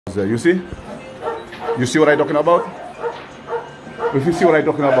You see? You see what I'm talking about? If you see what I'm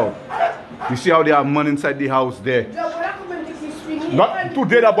talking about, you see how they have money inside the house there. Not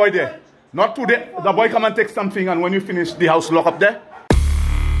today, the boy there. Not today. The boy come and take something, and when you finish, the house lock up there.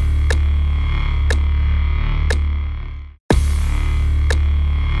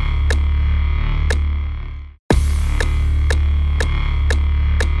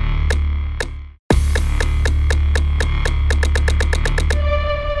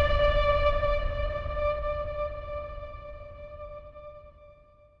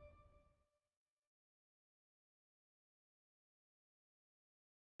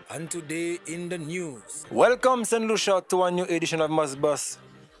 And today in the news. Welcome St. Lucia to a new edition of Must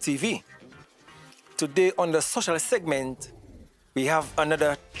TV. Today on the social segment, we have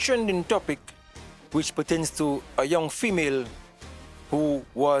another trending topic which pertains to a young female who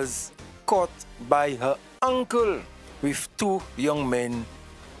was caught by her uncle with two young men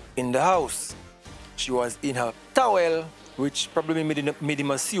in the house. She was in her towel, which probably made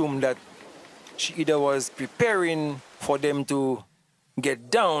him assume that she either was preparing for them to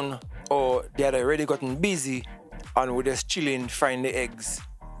get down, or they had already gotten busy and were just chilling, frying the eggs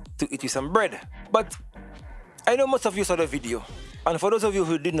to eat with some bread. But I know most of you saw the video, and for those of you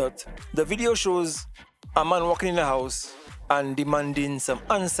who did not, the video shows a man walking in the house and demanding some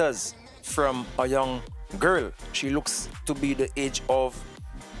answers from a young girl. She looks to be the age of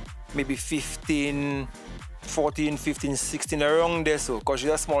maybe 15, 14, 15, 16, around there, so because she's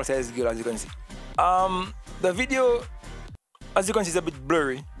a small size girl, as you can see. The video, as you can see, is a bit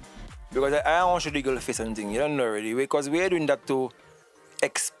blurry because I don't want to show the girl face and thing. You don't know already, because we are doing that to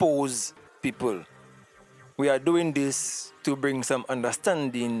expose people. We are doing this to bring some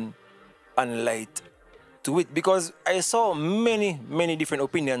understanding and light to it, because I saw many different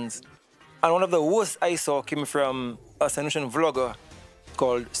opinions, and one of the worst I saw came from a Sanusian vlogger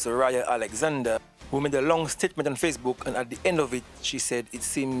called Soraya Alexander, who made a long statement on Facebook, and at the end of it she said it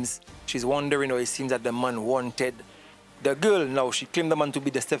seems she's wondering, or it seems that the man wanted the girl. Now, she claimed the man to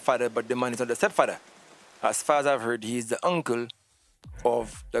be the stepfather, but the man is not the stepfather. As far as I've heard, he is the uncle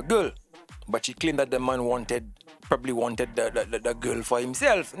of the girl. But she claimed that the man probably wanted the girl for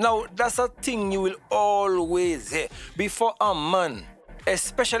himself. Now, that's a thing you will always hear. Before a man,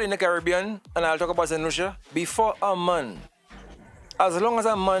 especially in the Caribbean, and I'll talk about St. Lucia, before a man, as long as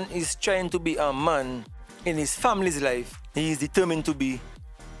a man is trying to be a man in his family's life, he is determined to be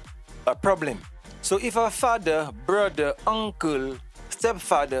a problem. So if a father, brother, uncle,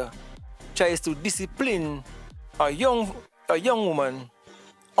 stepfather tries to discipline a young woman,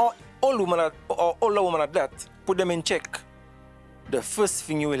 or older woman at that, put them in check, the first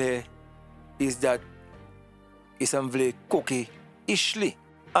thing you will hear is that it's very cocky-ishly.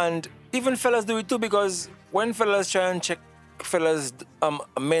 And even fellas do it too, because when fellas try and check fellas,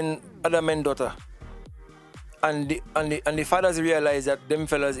 other men daughter, and the fathers realize that them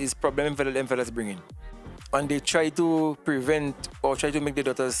fellas is problem them fellas bringing, and they try to prevent or try to make the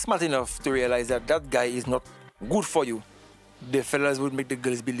daughters smart enough to realize that that guy is not good for you, the fellas would make the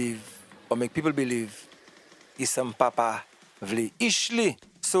girls believe, or make people believe, is some papa vli ishly.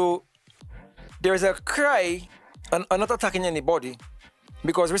 So there is a cry, and I'm not attacking anybody,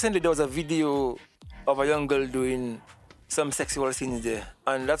 because recently there was a video of a young girl doing some sexual scenes there,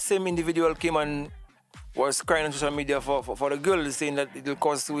 and that same individual came and was crying on social media for the girl, saying that it will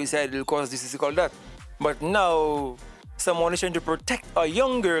cause suicide, it will cause this, it will cause that. But now, someone is trying to protect a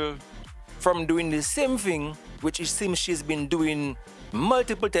young girl from doing the same thing, which it seems she's been doing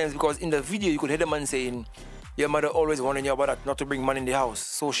multiple times, because in the video you could hear the man saying, your mother always warning you about that, not to bring man in the house.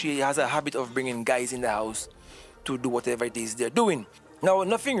 So she has a habit of bringing guys in the house to do whatever it is they're doing. Now,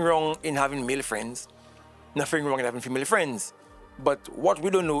 nothing wrong in having male friends, nothing wrong in having female friends. But what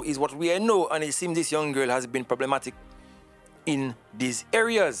we don't know is what we know, and it seems this young girl has been problematic in these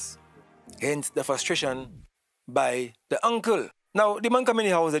areas. Hence the frustration by the uncle. Now, the man come in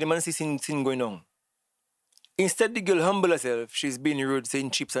the house and the man sees thing going on. Instead, the girl humble herself. She's being rude, saying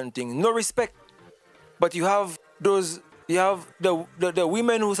chips and things. No respect. But you have the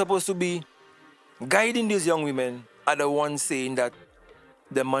women who are supposed to be guiding these young women are the ones saying that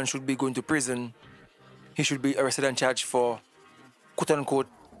the man should be going to prison. He should be arrested and charged for quote-unquote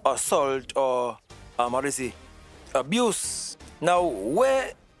assault or abuse. Now,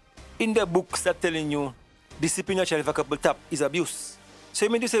 where in the books that telling you discipline your child for a couple tap is abuse? So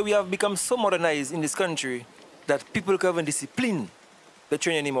you mean to say we have become so modernized in this country that people can't even discipline the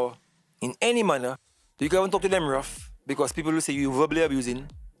children anymore in any manner? You can't even talk to them rough, because people will say you're verbally abusing.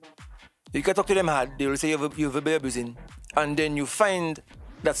 You can talk to them hard, they will say you're verbally abusing. And then you find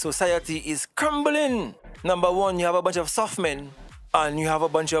that society is crumbling. Number one, you have a bunch of soft men And you have a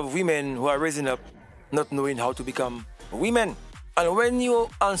bunch of women who are raising up not knowing how to become women. And when you're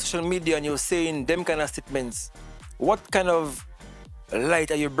on social media and you're saying them kind of statements, what kind of light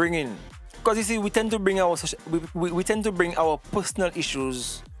are you bringing? Because you see, we tend to bring our we tend to bring our personal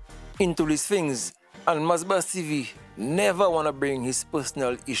issues into these things. And Masbas TV never want to bring his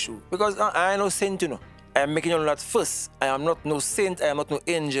personal issue. Because I am no saint, you know. I am making you know that first. I am not no saint, I am not no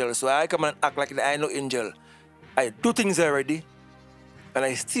angel. So I come and act like I am no angel. I do things already, and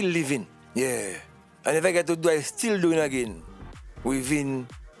I still living. Yeah. And if I get to do, I still doing again. Within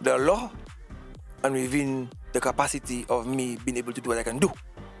the law and within the capacity of me being able to do what I can do.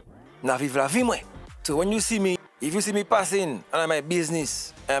 Now, so when you see me, if you see me passing and I'm my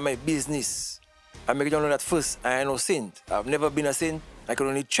business, I'm my business. I make you know that first, I am no saint. I've never been a saint. I can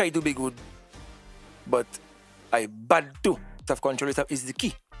only try to be good. But I bad too. Self-control is the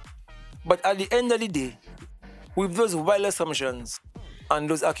key. But at the end of the day, with those wild assumptions and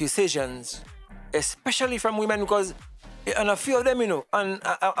those accusations, especially from women, because and a few of them, you know, and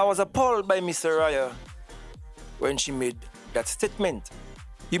I was appalled by Miss Raya when she made that statement.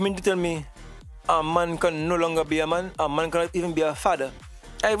 You mean to tell me a man can no longer be a man cannot even be a father?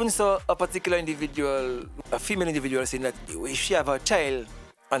 I even saw a particular individual, a female individual, saying that if she have a child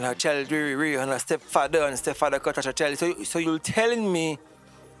and her child very and her stepfather cut her child, so you're telling me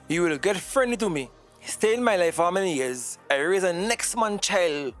you will get friendly to me, stay in my life for how many years, I raise a next man's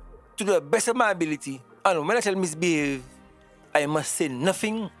child to the best of my ability, and when a child misbehave, I must say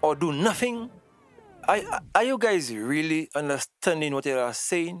nothing or do nothing? Are you guys really understanding what you are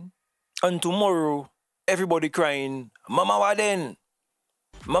saying? And tomorrow, everybody crying, Mama Waden,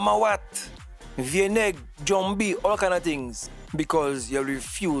 Mama what? Vieneg, Jombi, all kind of things. Because you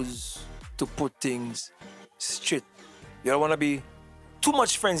refuse to put things straight. You don't want to be too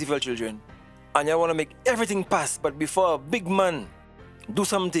much friends with your children. And you want to make everything pass. But before a big man do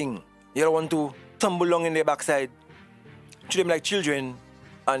something, you don't want to tumble along in their backside. Treat them like children,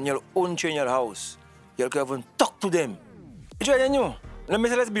 and your own train your house. You can even talk to them. It's right on you. Let me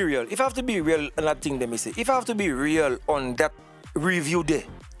say, let's be real. If I have to be real on that thing, let me say, if I have to be real on that review there,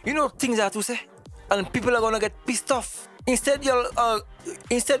 you know things I have to say, and people are gonna get pissed off. Instead, I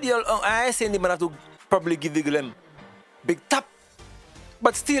say them have to probably give the them big tap,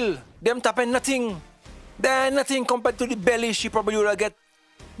 but still, them tapping nothing. They're nothing compared to the belly she probably would get,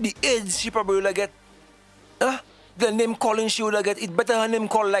 the AIDS she probably would get. Huh? The name calling she would get. It better her name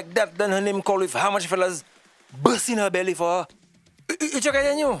call like that than her name call with how much fellas burst in her belly for her. It's okay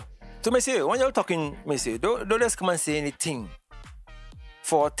then you. So me say, when you're talking, me say, don't just come and say anything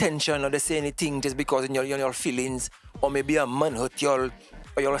for attention or they say anything just because in your feelings, or maybe a man hurt y'all,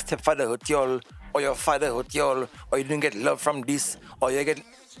 or your stepfather hurt y'all, or your father hurt y'all, or you didn't get love from this, or you get...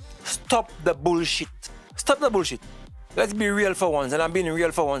 Stop the bullshit. Stop the bullshit. Let's be real for once, and I'm being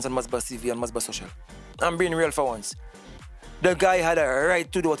real for once on Masbas TV and Masbas Social. I'm being real for once. The guy had a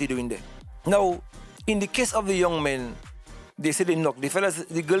right to do what he doing there. Now, in the case of the young men, they said they knocked.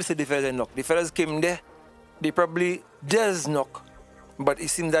 The girls said the fellas they knocked. The fellas came there. They probably just knock. But it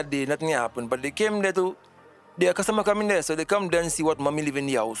seems that day nothing happened. But they came there to... Their customer coming there. So they come there and see what mommy live in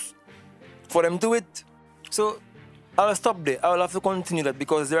the house. For them to it. So, I'll stop there. I'll have to continue that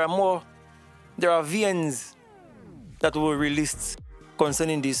because there are VNs that were released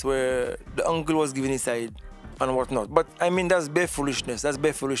concerning this where the uncle was giving his side and whatnot. But I mean, that's bare foolishness. That's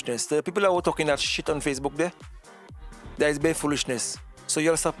bare foolishness. The people that were talking that shit on Facebook there, that is bare foolishness. So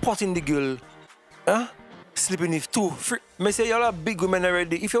you're supporting the girl, huh? Sleeping with two. Me say y'all are big women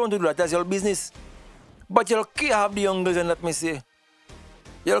already. If you want to do that, that's your business. But y'all can't have the young girls and that, me say.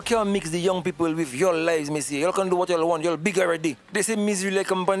 Y'all can't mix the young people with your lives, me say. Y'all can do what y'all want. Y'all big already. They say misery like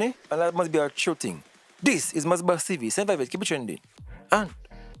company, and that must be a true thing. This is Masbas TV. Send 5, keep it trending. And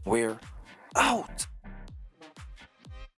we're out.